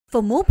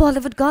For more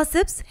Bollywood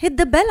gossips, hit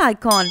the bell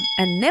icon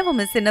and never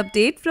miss an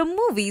update from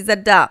Moviez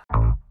Adda.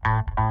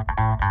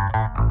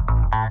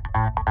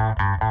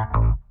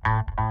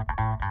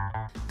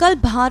 कल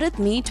भारत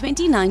में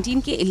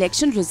 2019 के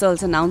election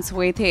results announce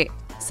हुए थे।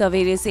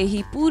 सवेरे से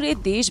ही पूरे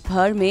देश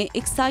भर में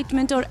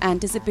एक्साइटमेंट और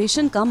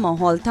एंटिसिपेशन का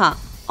माहौल था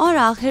और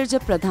आखिर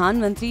जब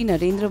प्रधानमंत्री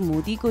नरेंद्र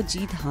मोदी को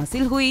जीत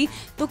हासिल हुई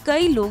तो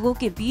कई लोगों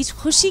के बीच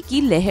खुशी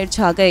की लहर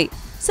छा गई।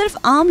 सिर्फ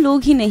आम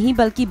लोग ही नहीं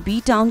बल्कि बी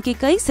टाउन के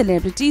कई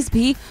सेलिब्रिटीज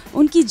भी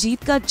उनकी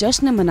जीत का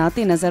जश्न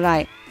मनाते नजर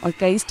आए और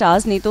कई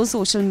स्टार्स ने तो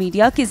सोशल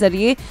मीडिया के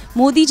जरिए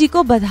मोदी जी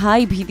को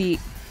बधाई भी दी।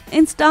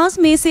 इन स्टार्स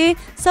में से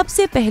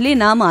सबसे पहले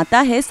नाम आता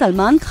है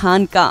सलमान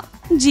खान का।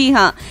 जी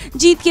हाँ,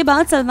 जीत के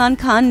बाद सलमान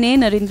खान ने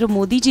नरेंद्र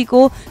मोदी जी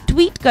को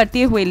ट्वीट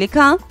करते हुए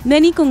लिखा,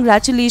 many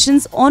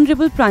congratulations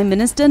honourable prime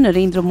minister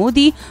Narendra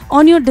Modi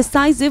on your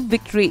decisive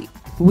victory.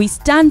 We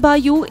stand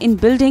by you in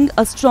building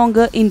a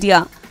stronger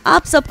India.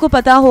 आप सबको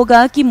पता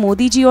होगा कि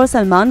मोदी जी और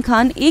सलमान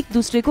खान एक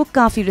दूसरे को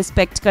काफी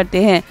रिस्पेक्ट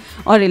करते हैं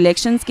और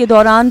इलेक्शंस के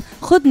दौरान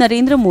खुद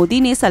नरेंद्र मोदी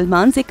ने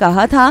सलमान से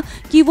कहा था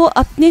कि वो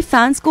अपने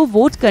फैंस को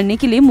वोट करने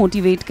के लिए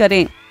मोटिवेट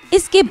करें।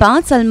 इसके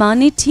बाद सलमान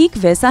ने ठीक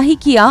वैसा ही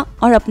किया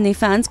और अपने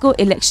फैंस को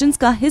इलेक्शंस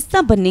का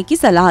हिस्सा बनने की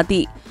सलाह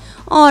दी।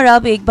 और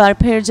अब एक बार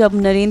फिर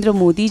जब नरेंद्र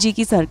मोदी जी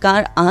की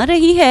सरकार आ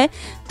रही है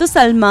तो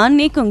सलमान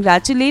ने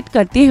कांग्रेचुलेट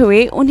करते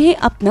हुए उन्हें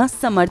अपना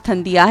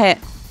समर्थन दिया है।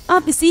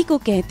 अब इसी को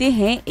कहते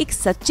हैं एक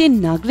सच्चे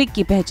नागरिक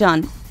की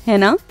पहचान, है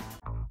ना?